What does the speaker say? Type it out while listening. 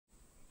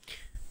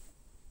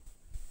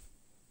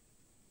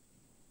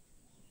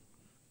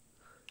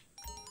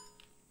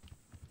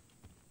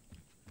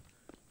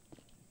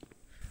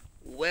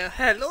well,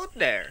 hello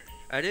there.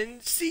 I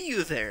didn't see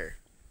you there.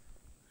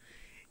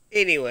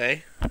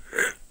 Anyway,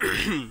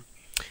 I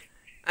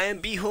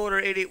am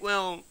Beholder88.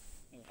 Well,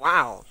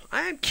 wow,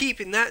 I am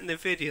keeping that in the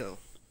video.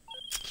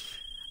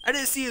 I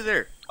didn't see you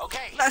there.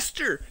 Okay.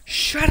 Lester,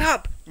 shut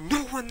up.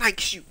 No one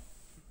likes you.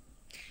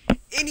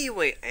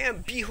 Anyway, I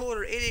am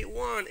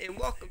Beholder881 and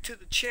welcome to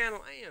the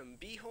channel. I am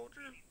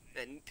Beholder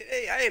and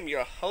today I am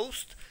your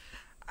host.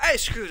 I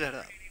screwed that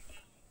up.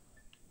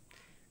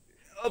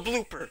 A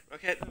blooper,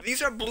 okay?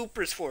 These are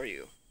bloopers for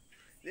you.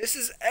 This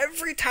is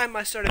every time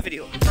I start a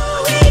video.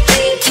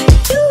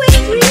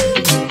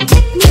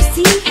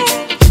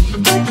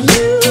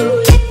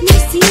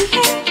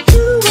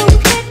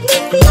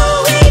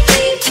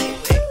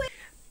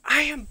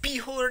 I am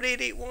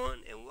Beholder881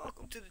 and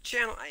welcome to the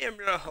channel. I am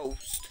your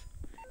host.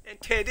 And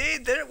today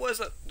there was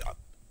a...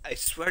 I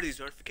swear these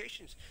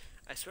notifications.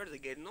 I swear they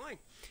get annoying.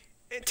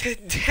 And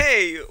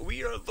today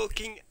we are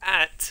looking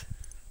at...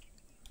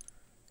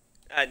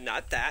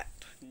 not that.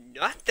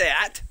 Not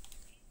that.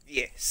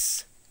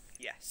 Yes.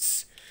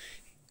 Yes.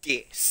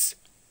 This.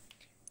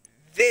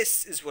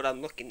 This is what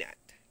I'm looking at.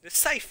 The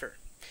Cypher.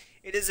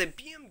 It is a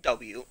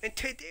BMW, and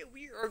today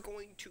we are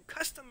going to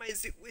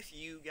customize it with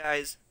you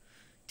guys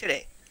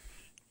today.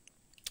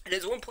 It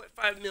is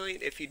 1.5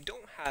 million. If you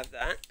don't have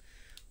that,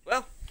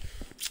 well,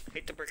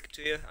 hate to break it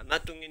to you, I'm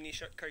not doing any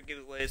short card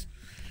giveaways.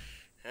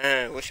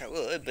 I wish I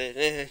would, but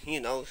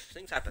you know,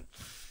 things happen.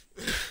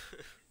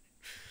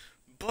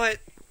 But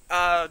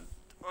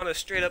on a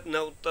straight up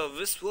note though,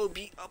 this will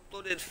be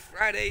uploaded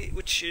Friday,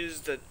 which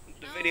is the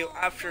video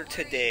after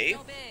today,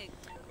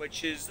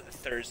 which is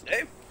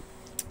Thursday.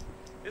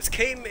 This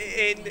came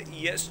in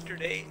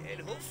yesterday,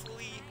 and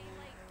hopefully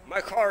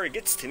my car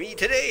gets to me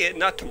today and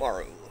not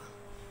tomorrow.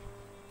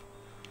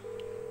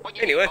 What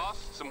you Anyway. need,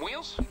 boss? Some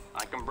wheels?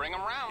 I can bring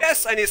them round.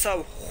 Yes, I need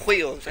some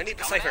wheels. I need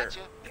the Coming Cypher, at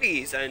ya.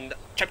 please, and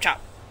chop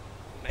chop.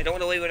 I don't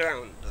want to wave it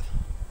around.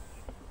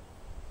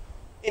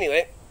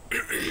 Anyway.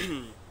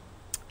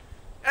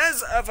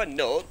 As of a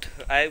note,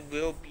 I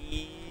will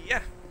be,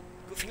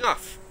 goofing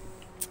off.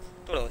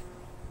 Totally.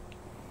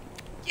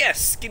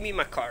 Yes, give me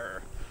my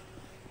car.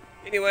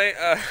 Anyway,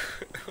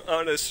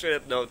 on a straight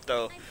up note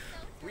though,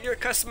 we are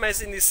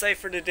customizing the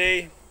Cypher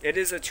today. It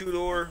is a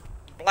two-door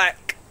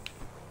black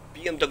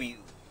BMW.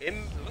 It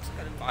looks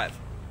like an M5.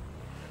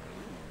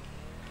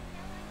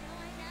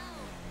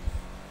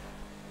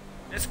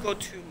 Let's go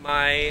to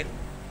my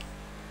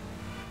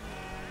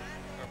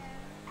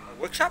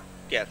workshop?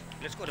 Yeah,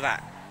 let's go to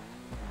that.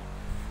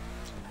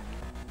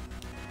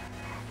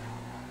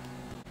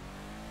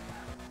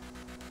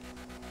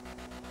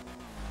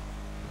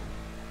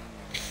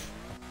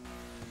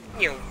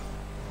 Yo.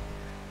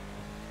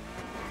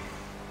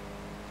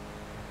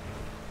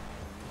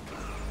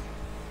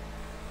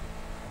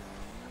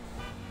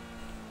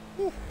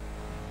 Whew.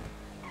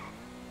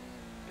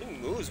 It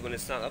moves when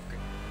it's not upgraded.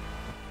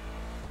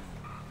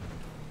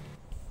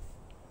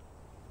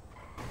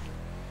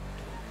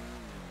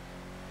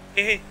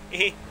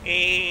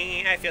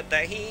 I feel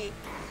that heat.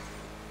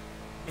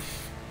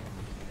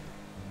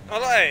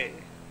 Alright.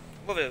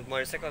 Move it,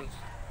 motorcycles.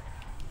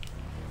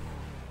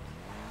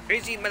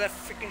 Crazy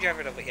motherfucking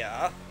driver over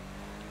here.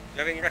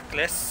 Driving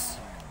reckless.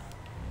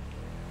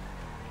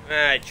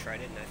 I tried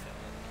it and I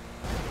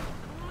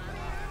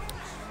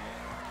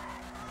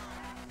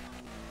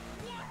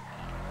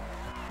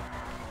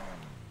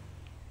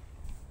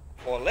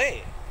failed.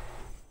 Olé!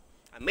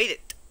 I made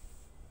it.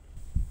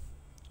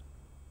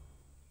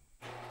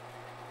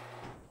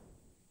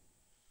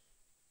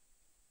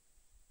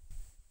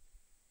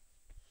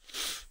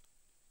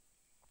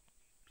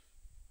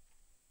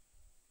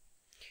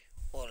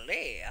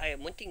 Olé, I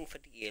am waiting for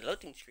the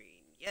loading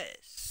screen.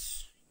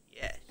 Yes.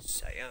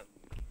 Yes, I am.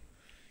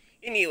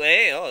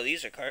 Anyway, oh,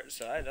 these are cards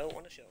I don't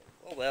want to show.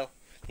 Oh well,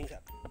 things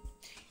happen.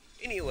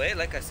 Anyway,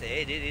 like I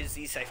said, it is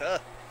the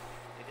Cypher.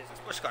 It is a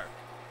sports car.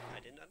 I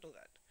did not know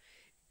that.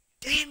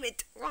 Damn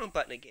it! Wrong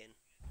button again.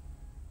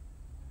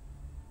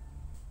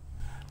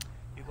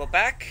 You go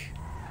back.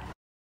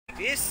 Like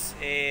this,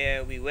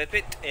 and we whip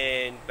it,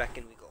 and back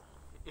in we go.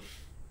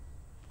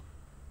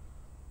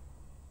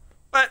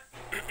 But,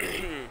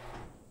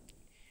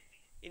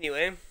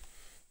 anyway,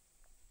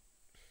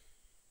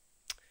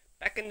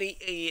 back in the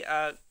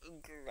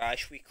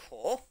garage we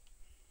call.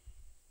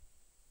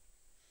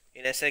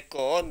 And I said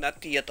go,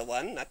 not the other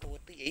one, not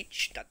with the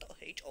H, not the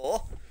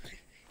H-O.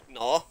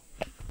 No.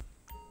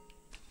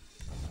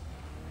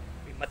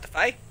 We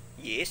modify?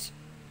 Yes.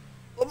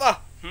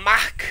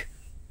 Ubermacht!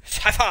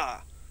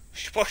 Cypher!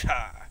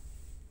 Sporter!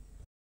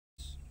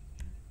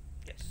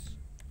 Yes.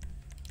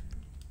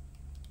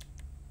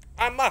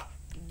 Armor!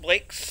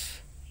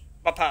 Brakes!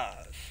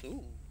 Bumpers!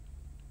 Ooh.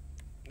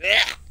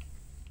 Yeah.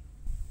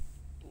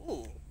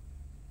 Ooh.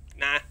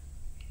 Nah.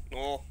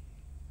 No.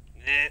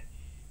 Nah.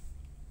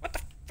 What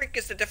the frick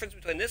is the difference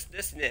between this,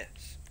 and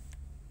this?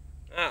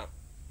 Oh.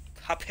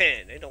 Hop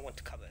in. I don't want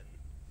to come in.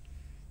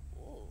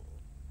 Ooh.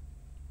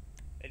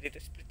 I did a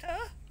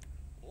splitter?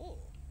 Ooh.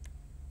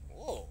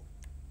 Ooh.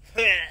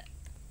 Ooh.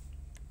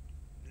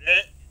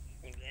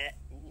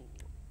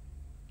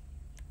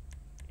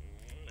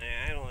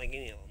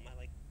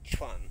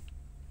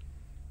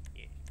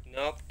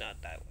 Nope,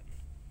 not that one.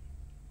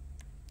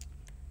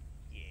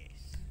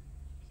 Yes.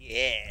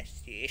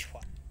 Yes, this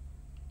one.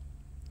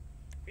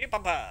 Hey,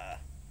 Papa.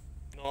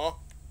 No.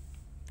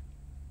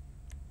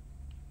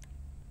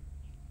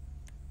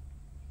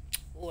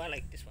 Oh, I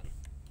like this one.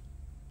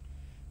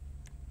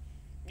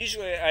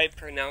 Usually I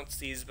pronounce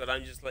these, but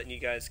I'm just letting you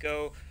guys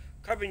go.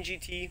 Carbon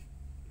GT,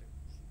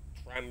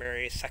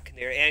 primary,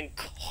 secondary, and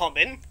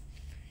common.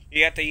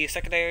 You got the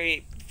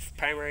secondary,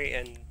 primary,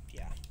 and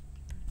yeah.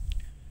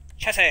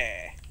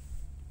 Chassis.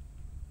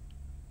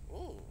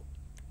 Ooh.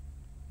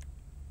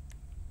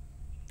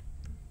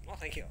 Oh,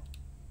 thank you.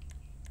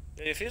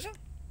 The diffuser?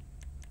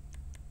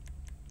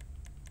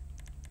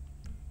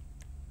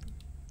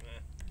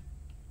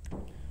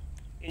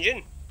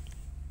 Engine?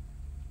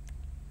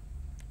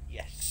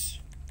 Yes.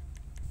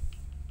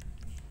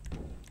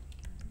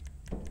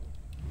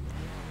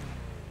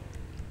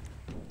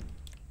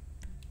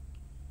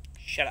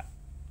 Shut up.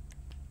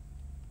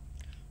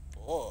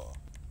 Oh.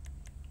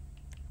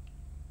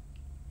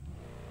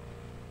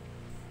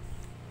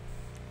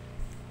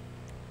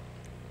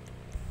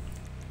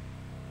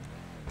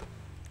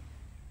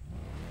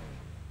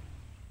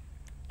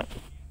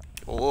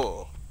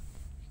 Oh.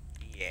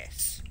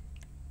 Yes.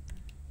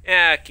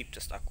 Yeah, keep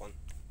the stock one.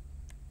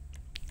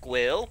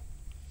 Quill.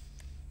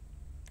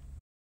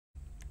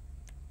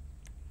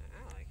 I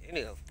don't like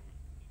any of them.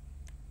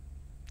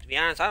 To be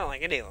honest, I don't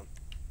like any of them.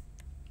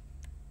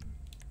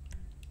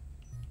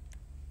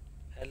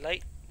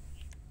 Headlight.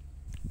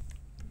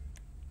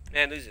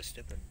 Man, these are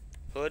stupid.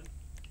 Hood.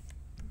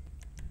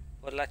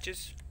 Hood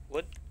latches.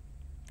 Wood.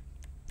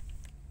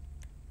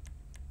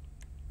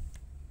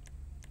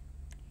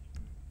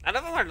 None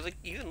of them are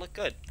even look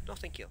good. No,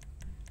 thank you.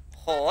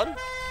 Horn.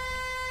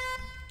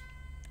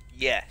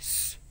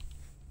 Yes.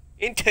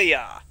 Into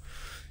ya.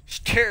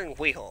 Steering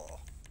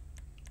wheel.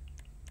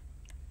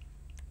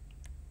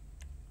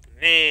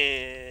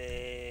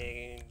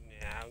 Yeah,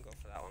 I'll go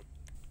for that one.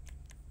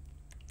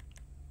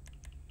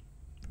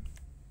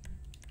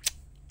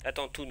 That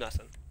don't do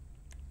nothing.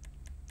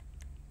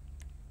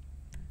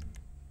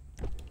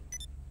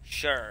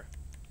 Sure.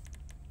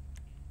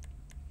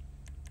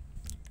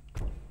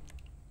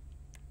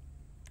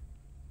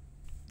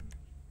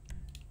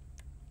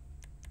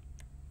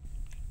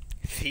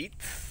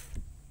 Seats.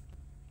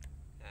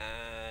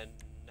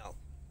 No.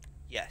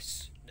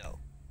 Yes. No.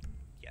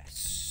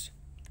 Yes.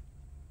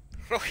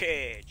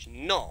 Rockage.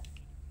 No.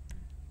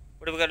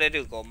 What are we gonna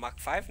do? Go Mach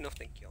 5? No,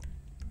 thank you.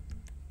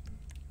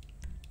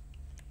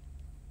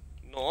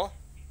 No.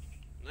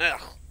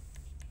 Ugh.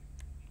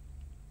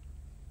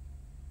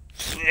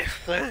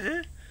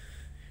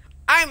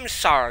 I'm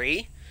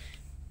sorry.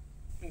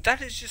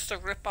 That is just a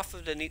rip-off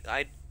of the Need.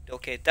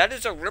 Okay, that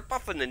is a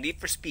rip-off of the Need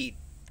for Speed.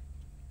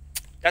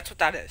 That's what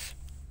that is.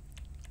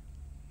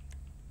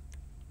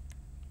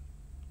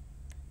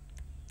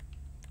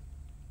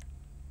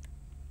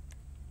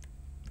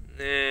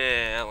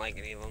 I don't like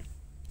any of them.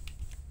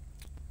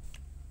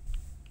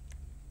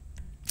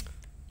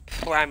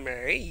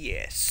 Primary,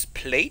 yes.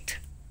 Plate.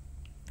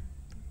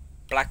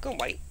 Black and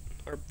white.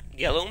 Or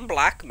yellow and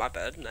black, my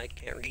bad, I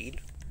can't read.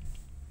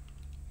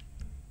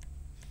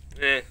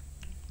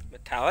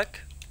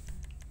 Metallic.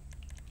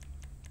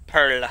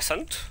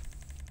 Pearlescent.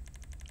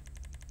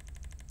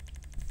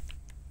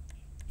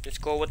 Let's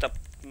go with a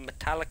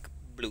metallic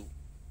blue.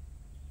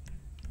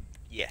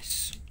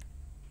 Yes.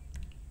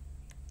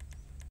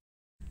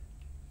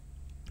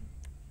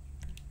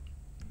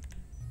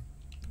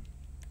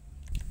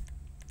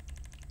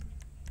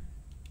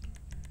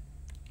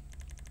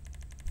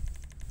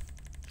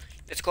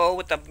 Let's go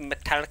with the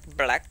metallic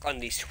black on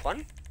this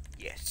one.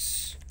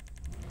 Yes.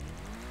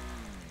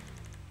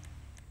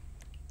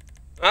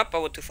 Up, I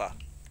went too far.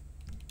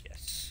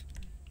 Yes.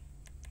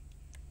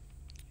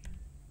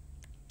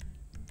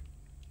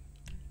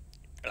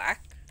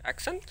 Black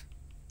accent.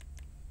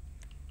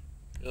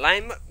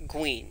 Lime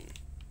green.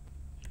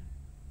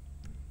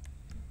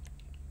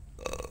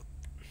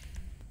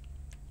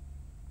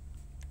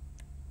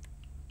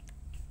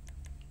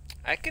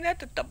 I can add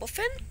the double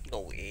fin?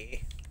 No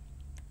way.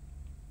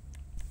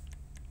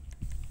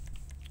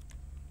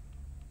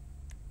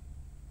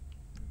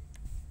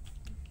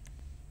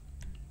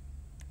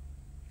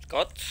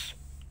 Scots.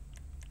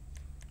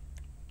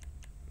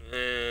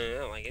 I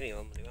don't like any of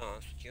them, to be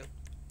honest with you.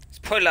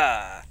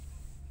 Spoiler!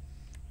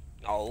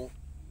 No,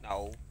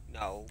 no,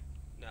 no,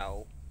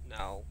 no,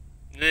 no.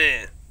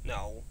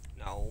 No,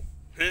 no.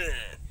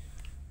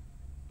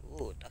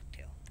 Ooh,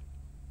 ducktail.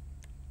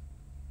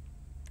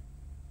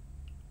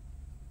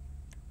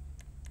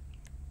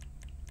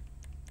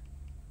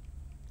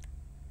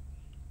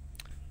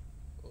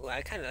 Ooh,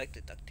 I kinda like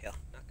the ducktail,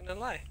 not gonna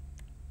lie.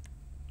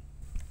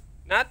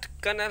 Not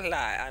gonna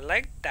lie, I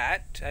like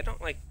that. I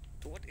don't like...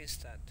 What is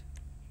that?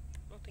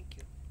 No, thank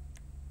you.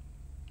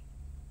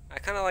 I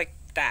kinda like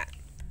that.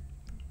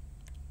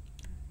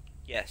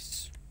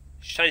 Yes.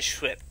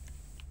 Sunstrip.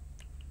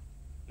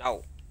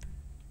 No.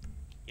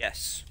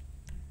 Yes.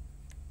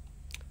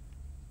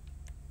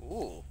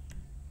 Ooh.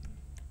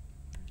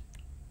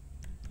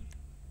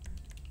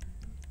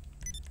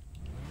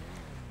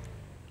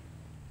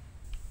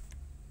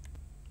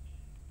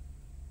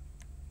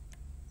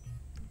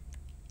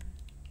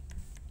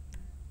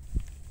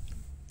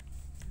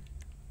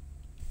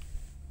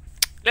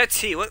 Let's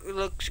see what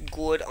looks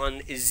good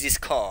on this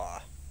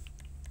car.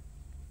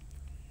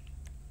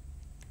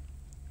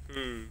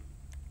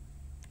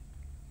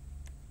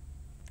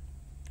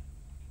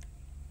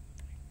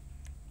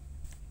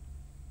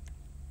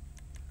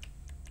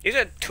 These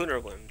are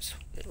tuner ones.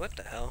 What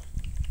the hell?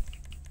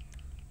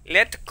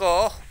 Let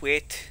go.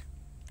 Wait.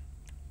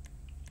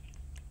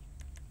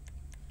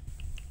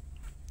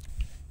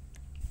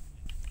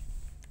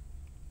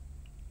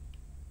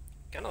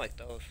 Kinda like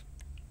those.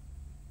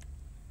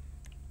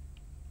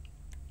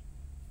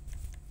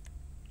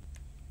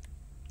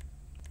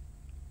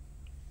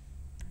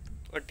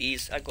 Or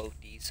these. I go with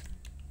these.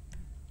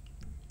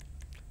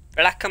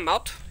 Black come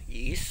out.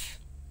 Yes.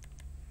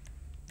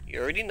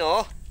 You already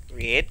know.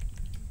 Red.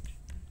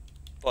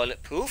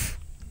 Bulletproof.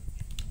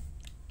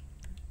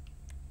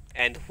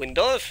 And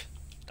windows.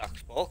 Dark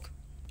smoke.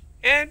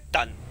 And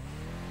done.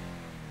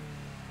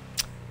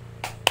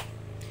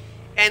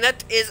 And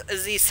that is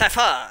the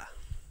Cypher.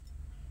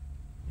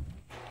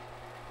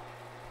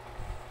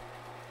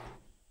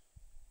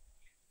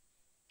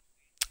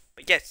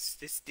 But yes,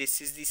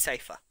 this is the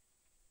Cypher.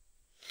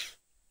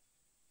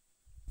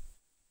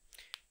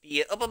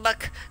 The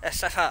ubermacht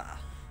Cypher.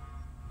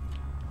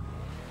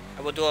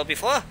 I will do it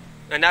before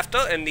and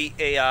after in the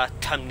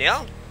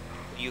thumbnail.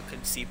 You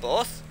can see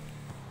both.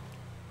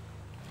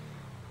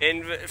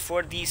 And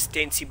for these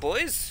dainty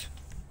boys,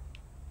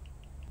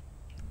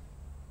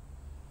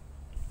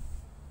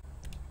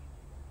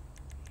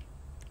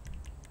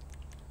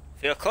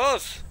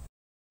 vehicles.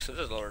 So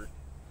there's Lord.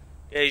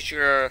 There's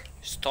your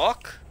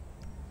stock,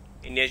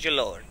 and there's your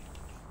load.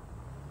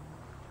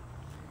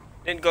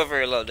 Didn't go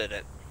very low, did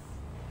it?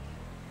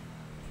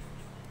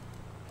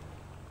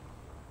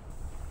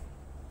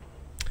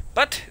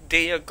 But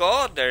there you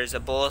go. There's a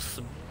both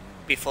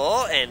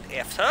before and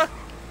after.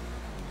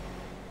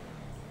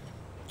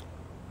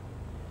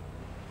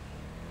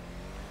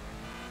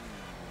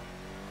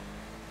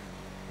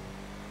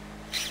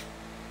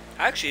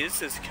 Actually,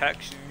 this is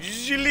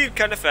usually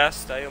kind of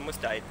fast. I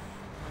almost died.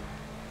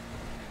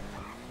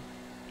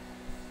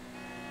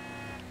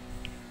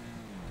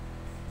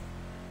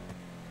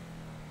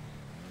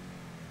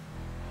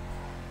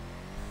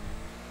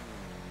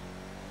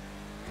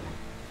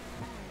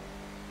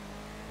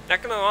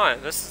 Not gonna lie,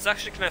 this is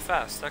actually kind of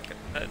fast. Not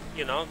gonna,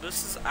 you know,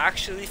 this is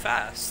actually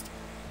fast.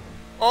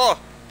 Oh,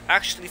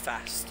 actually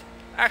fast.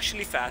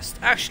 Actually fast.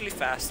 Actually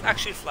fast.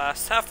 Actually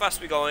fast. How fast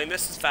are we going?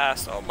 This is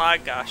fast. Oh my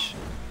gosh.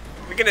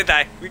 We're gonna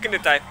die. We're gonna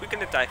die. We're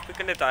gonna die. We're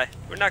gonna die.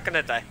 We're not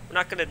gonna die. We're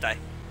not gonna die.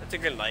 That's a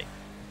good light.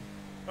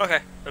 Okay,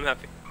 I'm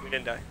happy. We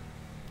didn't die.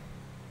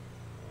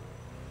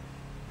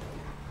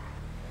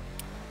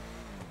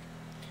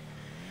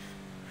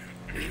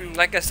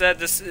 Like I said,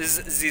 this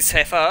is the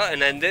Cypher,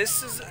 and then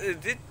this is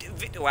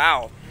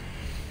wow.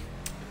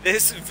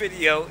 This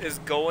video is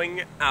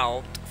going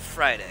out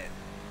Friday.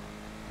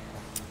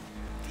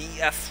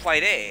 The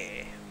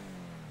Friday.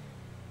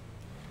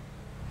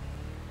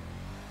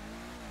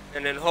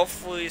 And then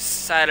hopefully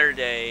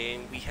Saturday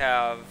we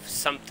have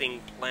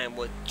something planned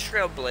with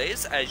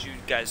Trailblaze, as you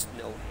guys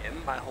know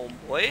him, my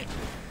homeboy.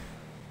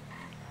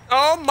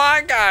 Oh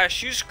my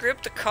gosh, you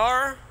scraped the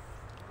car?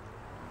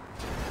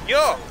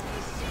 Yo!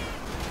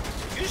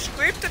 You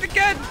scraped it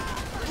again!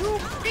 You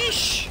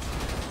bish!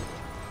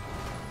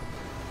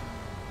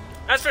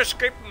 That's for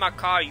scraping my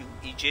car, you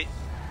idiot.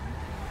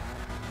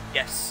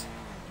 Yes.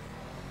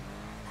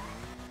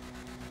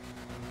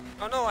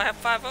 Oh no, I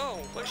have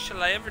 5-0. What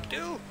shall I ever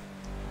do?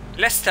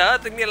 Lester,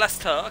 give me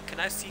Lester. Can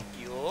I see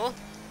you?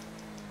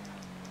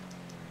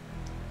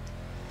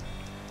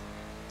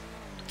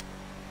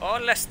 Oh,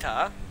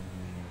 Lester.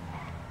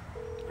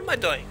 What am I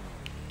doing?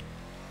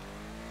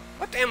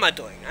 What am I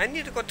doing? I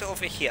need to go to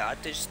over here.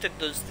 There's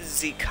those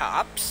Z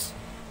cops.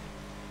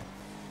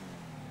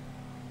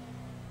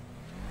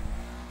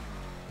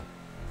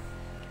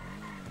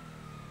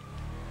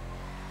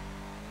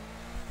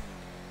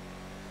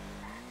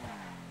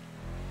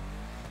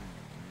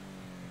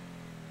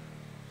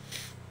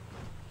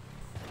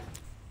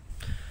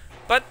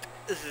 But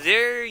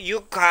there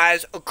you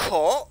guys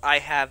go. I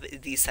have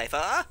the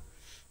Cypher.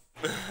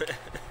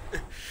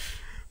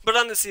 But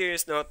on the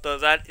serious note though,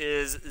 that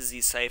is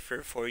the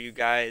Cypher for you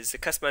guys. The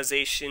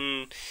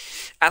customization,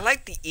 I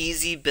like the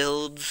easy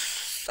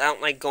builds. I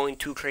don't like going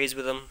too crazy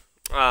with them.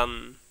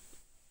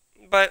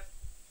 But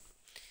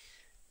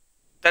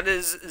that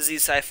is the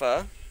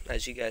Cypher,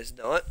 as you guys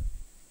know it.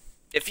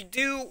 If you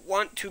do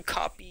want to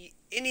copy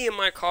any of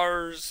my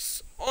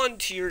cars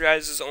onto your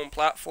guys' own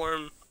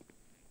platform,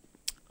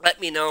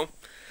 let me know.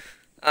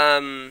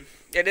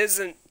 It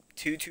isn't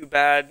too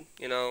bad,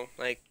 you know,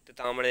 like the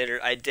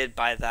Dominator. I did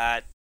buy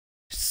that.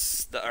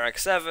 The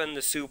RX-7,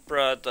 the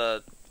Supra,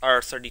 the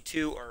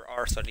R32 or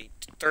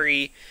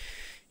R33.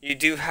 You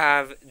do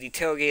have the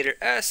Tailgater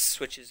S,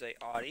 which is a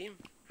Audi,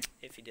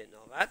 if you didn't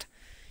know that.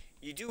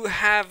 You do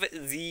have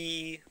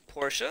the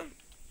Porsche,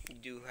 you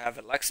do have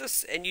a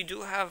Lexus, and you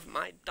do have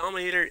my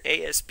Dominator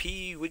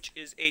ASP, which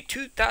is a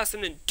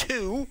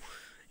 2002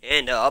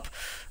 and up.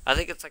 I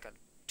think it's like a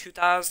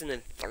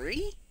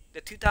 2003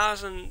 the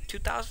 2000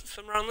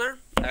 somewhere around there.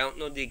 I don't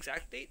know the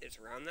exact date. It's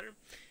around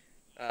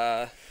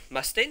there.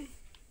 Mustang,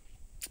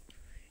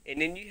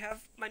 and then you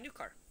have my new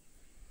car.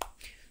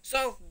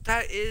 So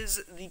that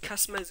is the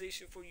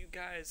customization for you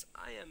guys.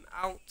 I am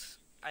out.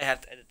 I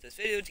have to edit this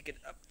video to get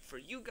it up for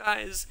you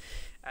guys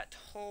at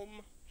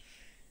home,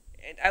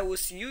 and I will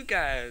see you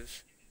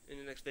guys in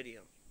the next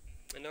video.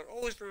 And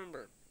always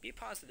remember, be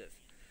positive.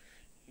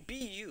 Be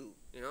you.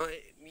 You know,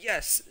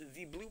 yes,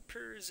 the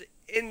bloopers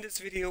in this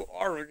video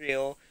are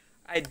real.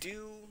 I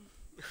do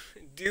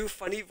do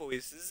funny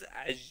voices,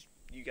 as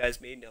you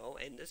guys may know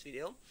in this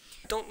video.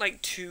 I don't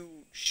like to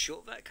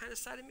show that kind of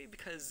side of me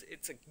because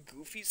it's a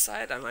goofy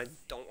side, and I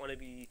don't want to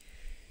be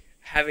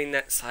having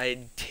that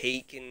side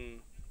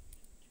taken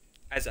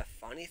as a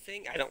funny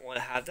thing. I don't want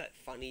to have that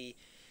funny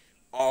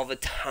all the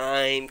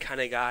time kind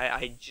of guy.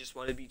 I just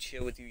want to be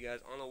chill with you guys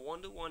on a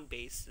one-to-one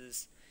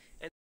basis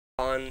and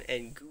fun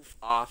and goof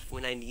off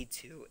when I need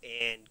to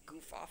and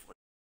goof off when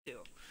I need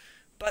to.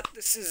 But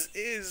this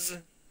is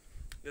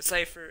the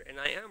Cypher, and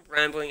I am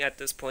rambling at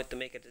this point to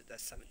make it a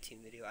 17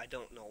 video. I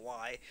don't know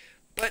why,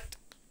 but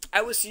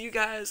I will see you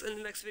guys in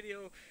the next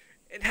video,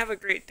 and have a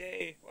great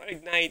day or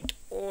night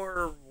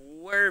or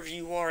wherever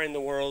you are in the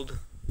world.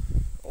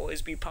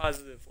 Always be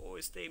positive.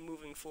 Always stay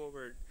moving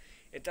forward.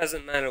 It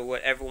doesn't matter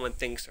what everyone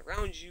thinks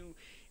around you.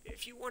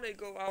 If you want to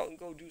go out and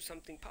go do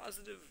something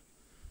positive,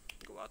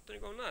 go out there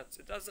and go nuts.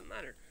 It doesn't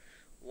matter.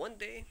 One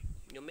day,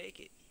 you'll make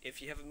it.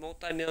 If you have a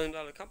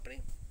multi-million-dollar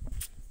company,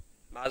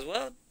 might as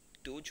well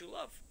do what you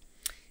love.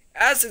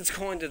 As it's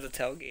going to the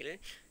tailgater,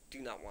 do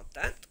not want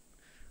that.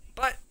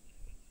 But,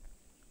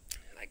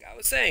 like I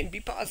was saying, be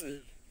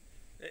positive.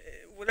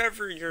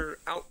 Whatever your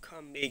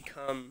outcome may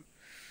come,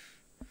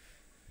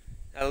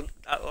 as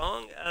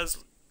long as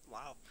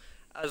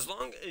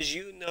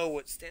you know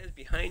what stands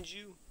behind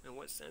you and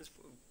what stands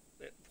for,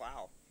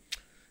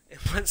 and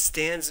what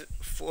stands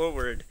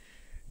forward,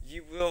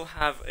 you will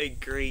have a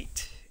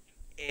great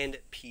and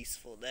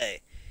peaceful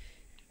day.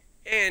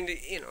 And,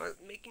 you know,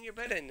 making your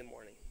bed in the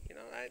morning, you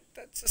know,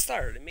 that's a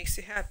start. It makes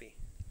you happy.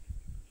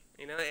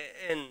 You know,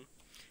 and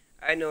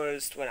I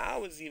noticed when I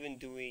was even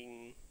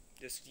doing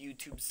this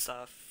YouTube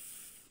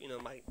stuff, you know,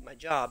 my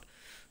job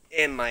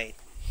and my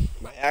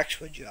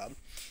actual job.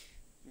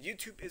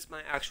 YouTube is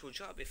my actual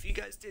job. If you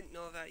guys didn't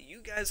know that,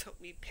 you guys help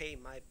me pay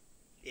my,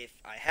 if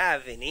I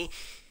have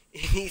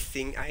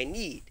anything I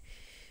need.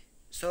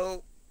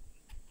 So,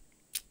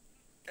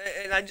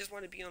 and I just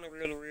want to be on a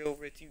real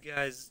with you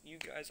guys. You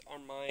guys are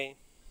my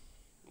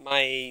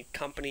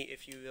company,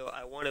 if you will.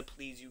 I want to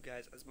please you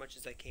guys as much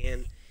as I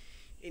can.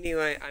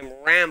 Anyway, I'm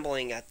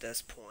rambling at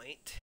this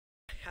point.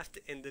 I have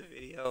to end the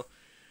video.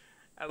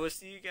 I will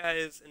see you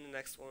guys in the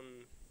next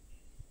one.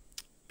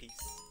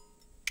 Peace.